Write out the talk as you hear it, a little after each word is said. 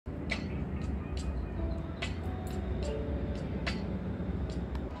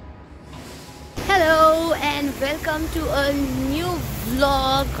Welcome to a new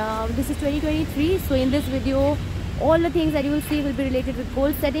vlog. This is 2023. So in this video, all the things that you will see will be related with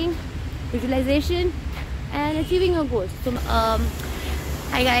goal setting, visualization, and achieving your goals. So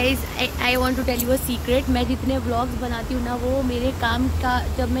hi guys, I want to tell you a secret. मैं जितने vlogs बनाती हूँ ना, वो मेरे काम का,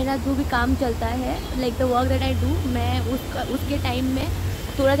 जब मेरा जो भी काम चलता है, like the work that I do, मैं उसके टाइम में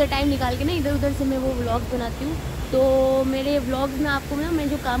थोड़ा सा टाइम निकाल के ना इधर उधर से मैं वो व्लॉग्स बनाती हूँ. तो मेरे व्लॉग्स में आपको ना मैं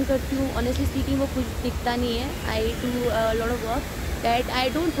जो काम करती हूँ ऑनेस्टली स्पीकिंग वो कुछ दिखता नहीं है. I do lot of work that I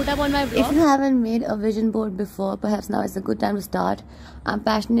don't put up on my blog. If you haven't made a vision board before, perhaps now is a good time to start. I'm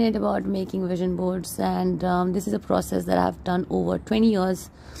passionate about making vision boards, and this is a process that I've done over 20 years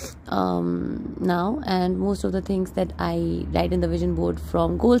now. And most of the things that I write in the vision board,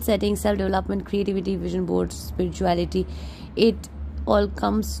 from goal setting, self-development, creativity, vision boards, spirituality, it all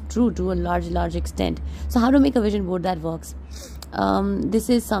comes true to a large extent. So how to make a vision board that works? This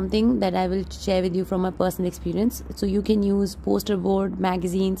is something that I will share with you from my personal experience. So you can use poster board,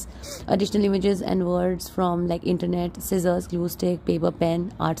 magazines, additional images and words from like internet, scissors, glue stick, paper,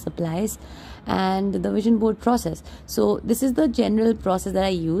 pen, art supplies, and the vision board process. So this is the general process that I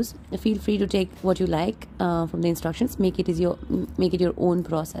use. Feel free to take what you like from the instructions. Make it your own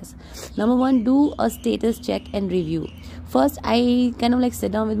process. Number one, do a status check and review. First, I kind of like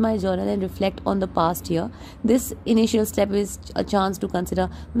sit down with my journal and reflect on the past year. This initial step is a chance to consider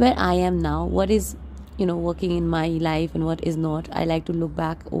where I am now, what is working in my life and what is not. I like to look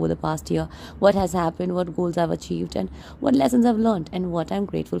back over the past year, what has happened, what goals I've achieved, and what lessons I've learned, and what I'm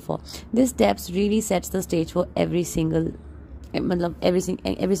grateful for. This steps really sets the stage for every single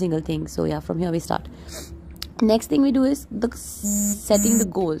thing. So yeah, from here we start. Next thing we do is setting the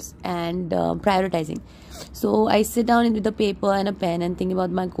goals and prioritizing. So I sit down with a paper and a pen and think about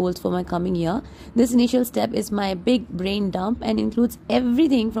my goals for my coming year. This initial step is my big brain dump and includes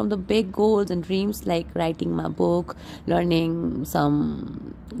everything from the big goals and dreams, like writing my book, learning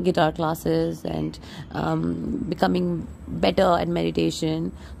some guitar classes, and becoming better at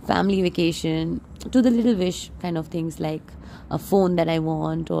meditation, family vacation, to the little wish kind of things like a phone that I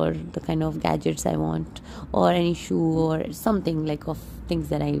want, or the kind of gadgets I want, or any shoe, or something like of things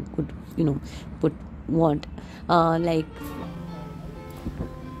that I could want, like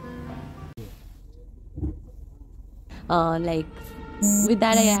with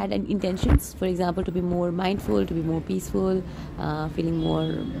that I add intentions, for example, to be more mindful, to be more peaceful, feeling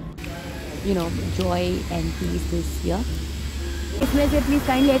more joy and peace this year. इसमें से please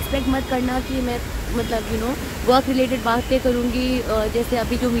kindly expect मत करना कि मैं work related बातें करूँगी. जैसे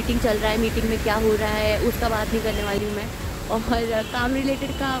अभी जो मीटिंग चल रहा है, मीटिंग में क्या हो रहा है उसका बात नहीं करने वाली हूँ मैं. और काम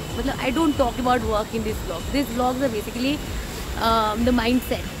रिलेटेड का I don't talk about work in this vlogs are basically the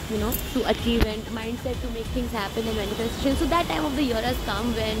mindset to achieve, and mindset to make things happen and manifestation. So that time of the year has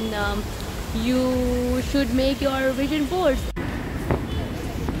come when you should make your vision boards.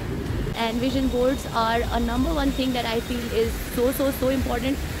 And vision boards are a number one thing that I feel is so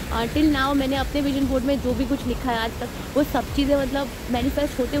important. Till now मैंने अपने vision board में जो भी कुछ लिखा है आज तक, वो सब चीज़ें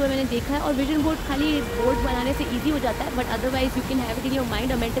मैनिफेस्ट होते हुए मैंने देखा है. और विजन बोर्ड खाली बोर्ड बनाने से इजी हो जाता है, but otherwise you can have it in your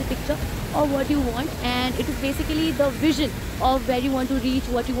mind, a mental picture of what you want, and it is basically the vision of where you want to reach,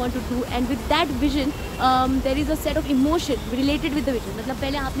 what you want to do. And with that vision there is a set of emotion related with the vision.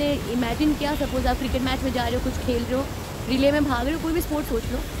 पहले आपने imagine किया, suppose आप cricket match में जा रहे हो, कुछ खेल रहे हो, रिले में भाग रहे हो, कोई भी स्पोर्ट्स सोच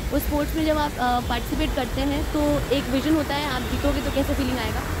लो. उस स्पोर्ट्स में जब आप पार्टिसिपेट करते हैं तो एक विजन होता है, आप जीतोगे तो कैसे फीलिंग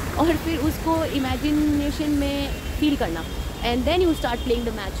आएगा, और फिर उसको इमेजिनेशन में फील करना, and then you start playing the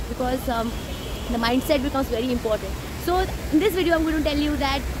match, because the mind set becomes very important. So in this video I'm going to tell you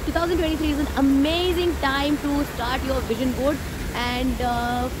that 2023 is an amazing time to start your vision board. And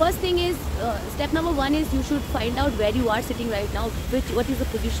first thing is, step number one is you should find out where you are sitting right now, what is the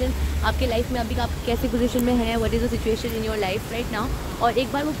position आपके life में अभी आप कैसे position में हैं, what is the situation in your life right now. और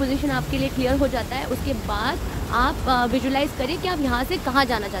एक बार वो पोजीशन आपके लिए क्लियर हो जाता है, उसके बाद आप विजुलाइज करें कि आप यहाँ से कहाँ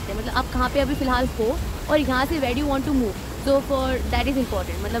जाना चाहते हैं, आप कहाँ पे अभी फ़िलहाल हो, और यहाँ से where do you want to move. So for that is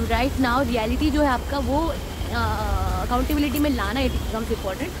important. right now reality जो है आपका वो अकाउंटेबिलिटी में लाना इट बिकम्स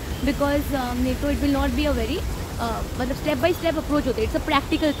इम्पॉर्टेंट, बिकॉज नहीं तो it will not be a worry step by step approach होते हैं. It's a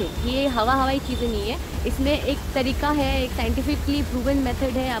practical thing. ये हवाई चीज़ें नहीं है. इसमें एक तरीका है, एक साइंटिफिकली प्रूवन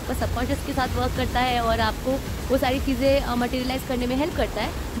मेथड है, आपका सबकॉन्शियस के साथ वर्क करता है और आपको वो सारी चीज़ें मटेरियलाइज करने में हेल्प करता है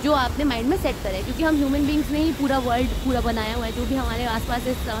जो आपने माइंड में सेट करा है. क्योंकि हम ह्यूमन बींग्स ने ही पूरा वर्ल्ड पूरा बनाया हुआ है, जो भी हमारे आसपास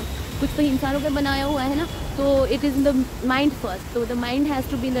कुछ तो इंसानों पे बनाया हुआ है ना, तो it is in the mind first. तो the mind has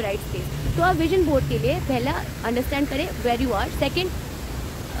to be in the right space. तो आप विजन बोर्ड के लिए पहला अंडरस्टैंड करें where you are. Second,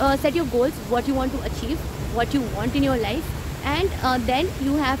 set your goals, what you want to achieve, what you want in your life, and then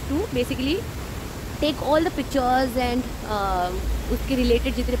you have to basically take all the pictures and उसके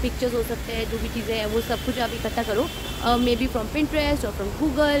related जितने pictures हो सकते हैं, जो भी चीज़ें हैं, वो सब कुछ आप इकट्ठा करो, मे बी फ्रॉम पिंटरेस्ट और फ्रॉम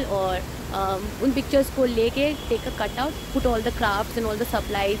गूगल, और उन पिक्चर्स को लेके take a cut out, put all the crafts and all the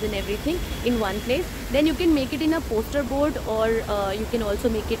supplies and everything in one place, then you can make it in a poster board, और you can also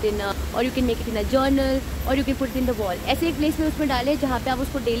make it in a journal, और you can put it in the wall. ऐसे एक place में उसमें डालें जहाँ पे आप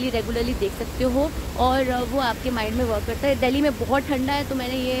उसको डेली रेगुलरली देख सकते हो, और वो आपके माइंड में वर्क करता है। दिल्ली में बहुत ठंडा है, तो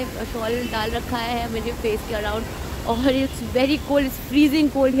मैंने ये शॉल डाल रखा है मेरे फेस के अराउंड, और it's very cold, it's freezing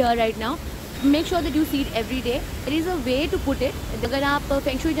cold here right now. Make sure that you see it every day. It is a way to put it. अगर आप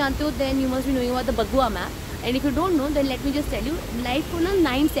फेंग शुई जानते हो, then you must be knowing about the बगुआ map, and if you don't know then let me just tell you, life को ना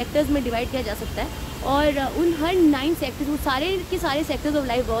 9 sectors में divide किया जा सकता है, और उन हर 9 सेक्टर्स, वो सारे के सारे सेक्टर्स ऑफ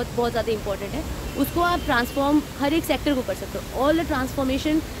लाइफ बहुत ज़्यादा इंपॉर्टेंट है। उसको आप ट्रांसफॉर्म हर एक सेक्टर को कर सकते हो। All the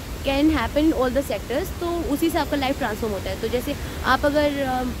transformation can happen in all the sectors, तो उसी से आपका लाइफ ट्रांसफॉर्म होता है। तो जैसे आप अगर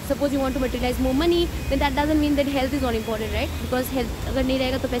suppose you want to materialise more money, then that doesn't mean that health is not important, right? Because health अगर नहीं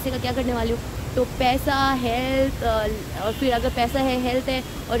रहेगा तो पैसे का क्या करने वाले हो? तो पैसा, हेल्थ, और फिर अगर पैसा है, हेल्थ है,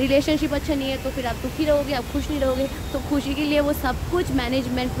 और रिलेशनशिप अच्छा नहीं है, तो फिर आप दुखी रहोगे, आप खुश नहीं रहोगे। तो खुशी के लिए वो सब कुछ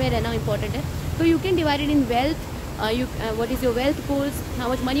मैनेजमेंट में रहना इंपॉर्टेंट है। तो you can divide it in wealth, what is your wealth goals, how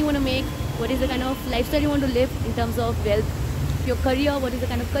much money you want to make, what is the kind of lifestyle you want to live in terms of wealth, your career, what is the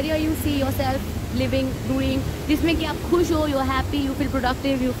kind of career you see yourself living, doing, जिसमें कि आप खुश हो, you're happy, you feel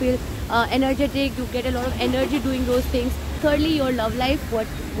productive, you feel energetic, you get a lot of energy doing those things. Thirdly, your love life,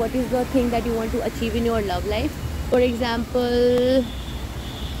 what is the thing that you want to achieve in your love life? For example,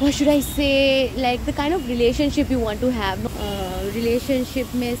 what should I say, like the kind of relationship you want to have.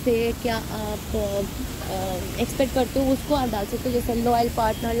 Relationship में से क्या आप expect करते हो, उसको आप डाल सकते हो, जैसे loyal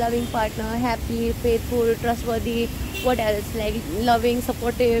partner, loving partner, happy, faithful, trustworthy, what else, like loving,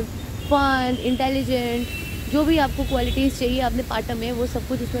 supportive, fun, intelligent, जो भी आपको क्वालिटीज़ चाहिए अपने पार्टनर में, वो सब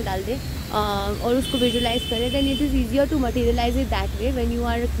कुछ उसमें डाल दें, और उसको विजुलाइज करें। Then it is easier to materialise it that way when you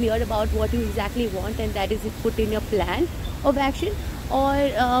are clear about what you exactly want, and that is put in your plan of action.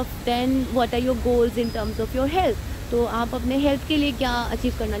 और then what are your goals in terms of your health, तो आप अपने health के लिए क्या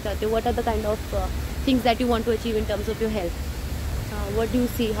achieve करना चाहते हो, what are the kind of things that you want to achieve in terms of your health, what do you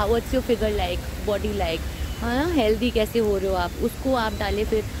see, how what's your figure like, body like, है ना, हेल्दी कैसे हो रहे हो आप, उसको आप डालें।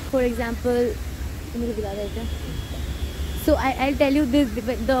 फिर फॉर एग्जाम्पल मुझे बुला रहे थे, so I'll tell you this,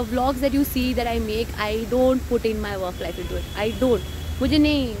 the vlogs that you see that I make, I don't put in my work life into it, I don't, मुझे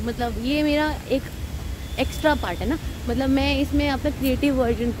नहीं, मतलब ये मेरा एक एक्स्ट्रा पार्ट है ना, मतलब मैं इसमें अपना क्रिएटिव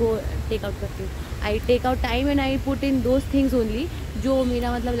वर्जन को टेक आउट करती हूँ। I take out time and I put in those things only जो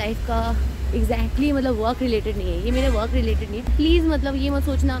मेरा मतलब लाइफ का एग्जैक्टली मतलब वर्क रिलेटेड नहीं है, ये मेरे वर्क रिलेटेड नहीं है। प्लीज़ मतलब ये मत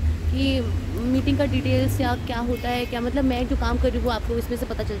सोचना कि मीटिंग का डिटेल्स या क्या होता है, क्या मतलब मैं जो काम कर रही हूँ वो आपको इसमें से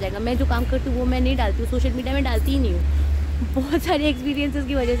पता चल जाएगा। मैं जो काम करती हूँ वो मैं नहीं डालती हूँ, सोशल मीडिया में डालती ही नहीं हूँ, बहुत सारे एक्सपीरियंसेस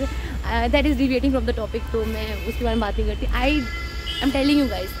की वजह से। That is deviating from the topic, तो मैं उसके बारे में बात नहीं करती। I am telling you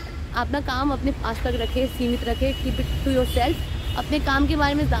guys, अपना काम अपने पास तक रखे, सीमित रखे, keep it to your self. अपने काम के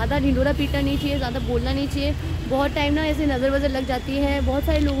बारे में ज़्यादा ढिंडोरा पीटना नहीं चाहिए, ज़्यादा बोलना नहीं चाहिए। बहुत टाइम ना ऐसे नज़र वज़र लग जाती है, बहुत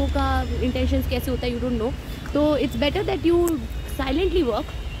सारे लोगों का इंटेंशंस कैसे होता है यू डोंट नो। तो it's better that you silently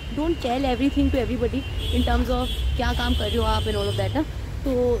work, don't tell everything to everybody in terms of क्या काम कर रहे हो आप एंड ऑल ऑफ दैट ना।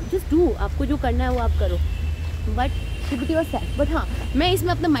 तो जस्ट डू, आपको जो करना है वो आप करो, but keep it your self. But हाँ, मैं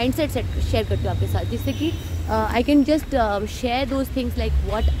इसमें अपना माइंड सेट शेयर करती हूँ आपके साथ, जिससे कि I can just share those things like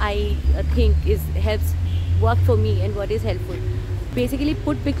what I think helps work for me and what is helpful. Basically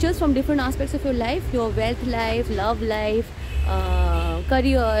put pictures from different aspects of your life, your wealth life, love life,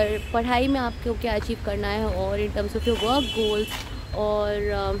 career, पढ़ाई में आपको क्या achieve करना है, और in terms of your work goals,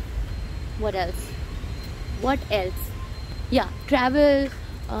 और what else, yeah, travel.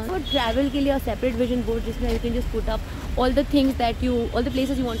 Travel के लिए सेपरेट विजन बोर्ड जिसमें you can just put up all the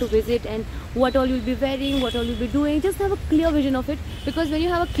places you want to visit and what all you'll be wearing, what all you'll be doing. Just have a clear vision of it, because when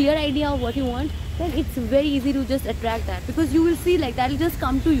you have a clear idea of what you want, then it's very easy to just attract that, because you will see like that will just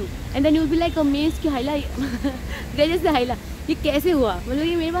come to you and then you'll be like amazed कि हाइला जैसे हाइला ये कैसे हुआ, मतलब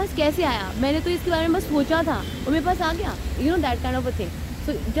ये मेरे पास कैसे आया, मैंने तो इसके बारे में बस सोचा था और मेरे पास आ गया, you know, that kind of a thing.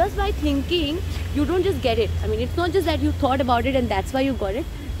 So just by thinking, you don't just get it. I mean, it's not just that you thought about it and that's why you got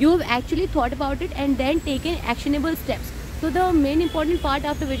it. You have actually thought about it and then taken actionable steps. So the main important part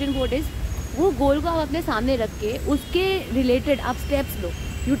after vision board is वो गोल को आप अपने सामने रख के उसके related आप steps low.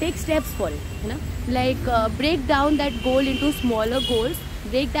 You take steps for it, है ना. Like break down that goal into smaller goals.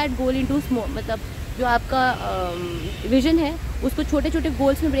 Break that goal into small, मतलब जो आपका विजन है उसको छोटे छोटे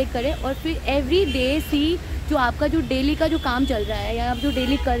गोल्स में ब्रेक करें और फिर एवरी डे सी जो आपका जो डेली का जो काम चल रहा है या आप जो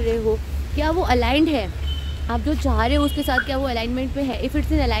डेली कर रहे हो क्या वो अलाइंड है, आप जो चाह रहे हो उसके साथ क्या वो अलाइनमेंट में है. If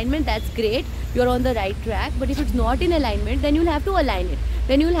it's in alignment that's great, you are on the right track. But if it's not in alignment then you have to align it.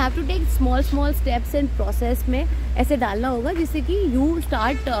 Then you will have to take small steps and process में ऐसे डालना होगा जिससे कि you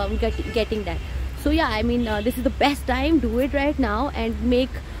start getting that. So yeah, I mean this is the best time. Do it right now and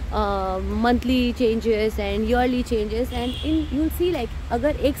make monthly changes and yearly changes, and you'll see like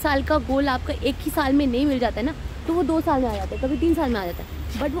अगर एक साल का गोल आपका एक ही साल में नहीं मिल जाता है ना, तो वो 2 साल में आ जाता है, कभी 3 साल में आ जाता है,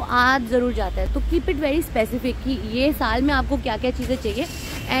 बट वो आज ज़रूर जाता है. तो कीप इट वेरी स्पेसिफिक कि ये साल में आपको क्या क्या चीज़ें चाहिए,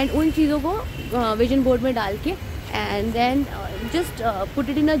 एंड उन चीज़ों को विजन बोर्ड में डाल के, and then just put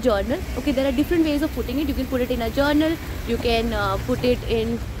it in a journal. Okay, there are different ways of putting it. You can put it in a journal, you can put it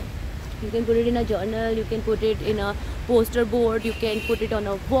in a journal, you can put it in a poster board, you can put it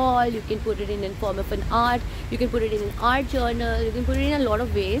on a wall, you can put it in form of an art, you can put it in an art journal, you can put it in a lot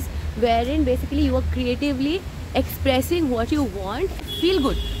of ways wherein basically you are creatively expressing what you want. Feel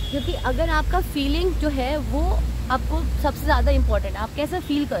good, क्योंकि अगर आपका feeling जो है वो आपको सबसे ज़्यादा important है, आप कैसा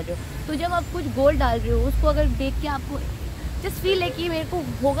फील कर रहे हो. तो जब आप कुछ गोल डाल रहे हो, उसको अगर देख के आपको जस्ट फील है कि मेरे को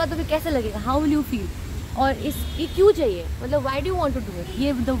होगा तो फिर कैसे लगेगा, हाउ विल यू फील, और ये क्यों चाहिए, मतलब why do want to do it.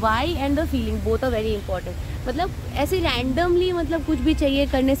 ये the Y and the feeling both are very important. मतलब ऐसे रैंडमली मतलब कुछ भी चाहिए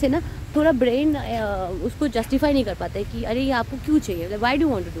करने से ना थोड़ा ब्रेन उसको जस्टिफाई नहीं कर पाता है कि अरे ये आपको क्यों चाहिए, मतलब why do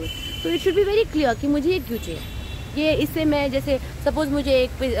want to do it. तो it should be very clear कि मुझे ये क्यों चाहिए. ये इससे मैं जैसे सपोज़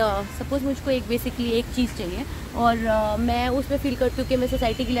मुझको एक बेसिकली एक चीज़ चाहिए और मैं उसमें फील करती हूँ कि मैं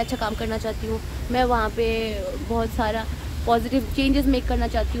सोसाइटी के लिए अच्छा काम करना चाहती हूँ, मैं वहाँ पे बहुत सारा पॉजिटिव चेंजेस मेक करना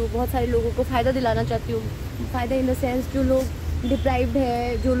चाहती हूँ, बहुत सारे लोगों को फ़ायदा दिलाना चाहती हूँ. फ़ायदा इन द सेंस जो लोग डिप्राइव्ड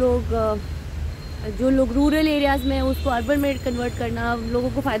है, जो लोग रूरल एरियाज़ में उसको अर्बन में कन्वर्ट करना, लोगों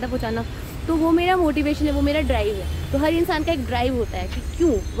को फ़ायदा पहुँचाना, तो वो मेरा मोटिवेशन है, वो मेरा ड्राइव है. तो हर इंसान का एक ड्राइव होता है कि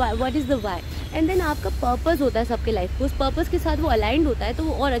क्यों, what is the Y, and then आपका पर्पस होता है सबके लाइफ को, उस पर्पस के साथ वो अलाइंड होता है तो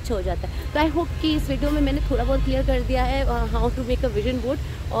वो और अच्छा हो जाता है. तो आई होप कि इस वीडियो में मैंने थोड़ा बहुत क्लियर कर दिया है how to make a vision board,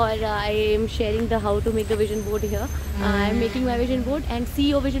 और I am sharing the how to make the vision board here. I am making my vision board and see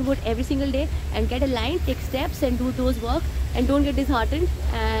your vision board every single day and get aligned, take steps and do those work, and don't get disheartened,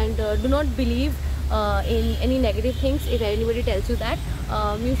 and do not believe in any negative things if anybody tells you that.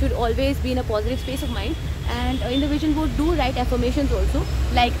 You should always be in a positive space of mind, and in the vision board do write affirmations also,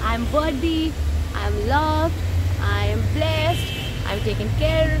 like I am worthy, I am loved, I am blessed, I am taken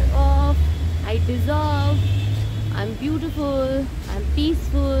care of, I deserve, I am beautiful, I am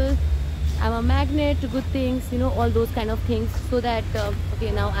peaceful, I'm a magnet to good things, you know, all those kind of things, so that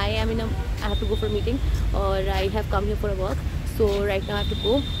okay, now I have to go for a meeting, or I have come here for a work, so right now I have to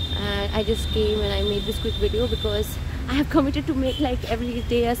go, and I just came and I made this quick video because I have committed to make like every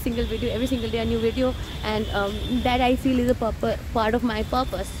day a single video, every single day a new video, and that I feel is a part of my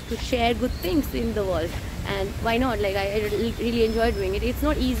purpose, to share good things in the world. And why not, like I really enjoy doing it. It's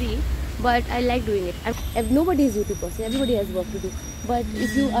not easy, but I like doing it. Nobody is YouTube person, everybody has work to do, but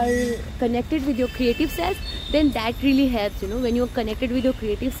if you are connected with your creative self, then that really helps, you know. When you are connected with your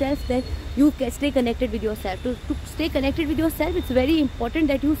creative self, then you can stay connected with yourself. To stay connected with yourself, it's very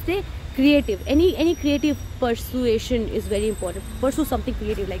important that you stay creative. Any creative persuasion is very important. Pursue something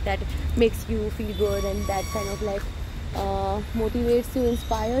creative, like that makes you feel good, and that kind of like motivates you,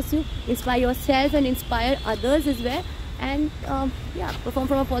 inspires you, inspire yourself and inspire others as well. And yeah, perform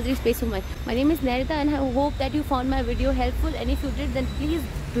from a positive space of mind. My name is Narita, and I hope that you found my video helpful, and if you did, then please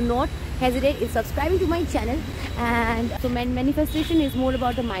do not hesitate in subscribing to my channel. And so manifestation is more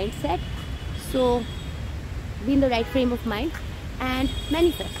about the mindset, so be in the right frame of mind and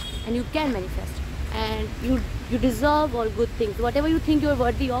manifest, and you can manifest, and you deserve all good things. Whatever you think you're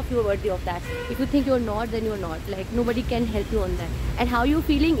worthy of, you're worthy of that. If you think you're not, then you're not. Like, nobody can help you on that, and how you're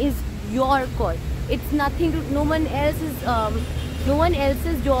feeling is your call. It's nothing to, no one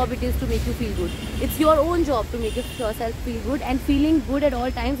else's job it is to make you feel good. It's your own job to make yourself feel good, and feeling good at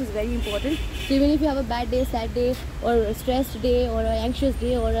all times is very important. So even if you have a bad day, sad day, or a stressed day, or an anxious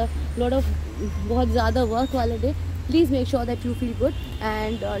day, or a lot of बहुत ज़्यादा work वाला day, please make sure that you feel good,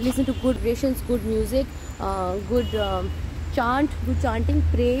 and listen to good vibrations, good music, good good chanting,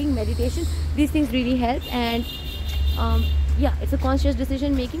 praying, meditation. These things really help, and yeah, it's a conscious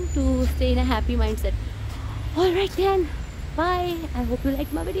decision making to stay in a happy mindset. Alright then, bye. I hope you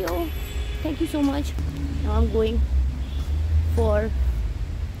liked my video. Thank you so much. Now I'm going for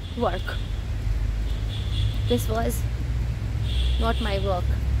work. This was not my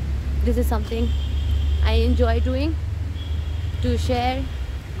work. This is something I enjoy doing, to share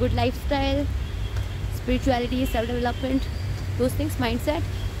good lifestyle, spirituality, self-development, those things, mindset.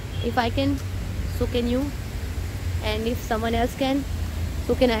 If I can, so can you. And if someone else can,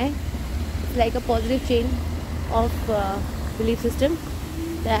 so can I. It's like a positive chain of belief system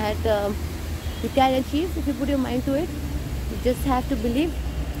that you can achieve if you put your mind to it. You just have to believe,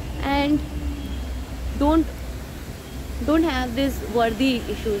 and don't don't have this worthy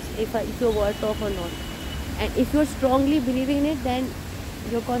issues if you're worth off or not. And if you're strongly believing in it, then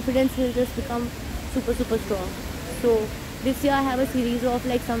your confidence will just become super super strong. So this year I have a series of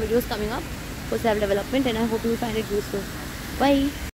like some videos coming up for self development, and I hope you find it useful. Bye.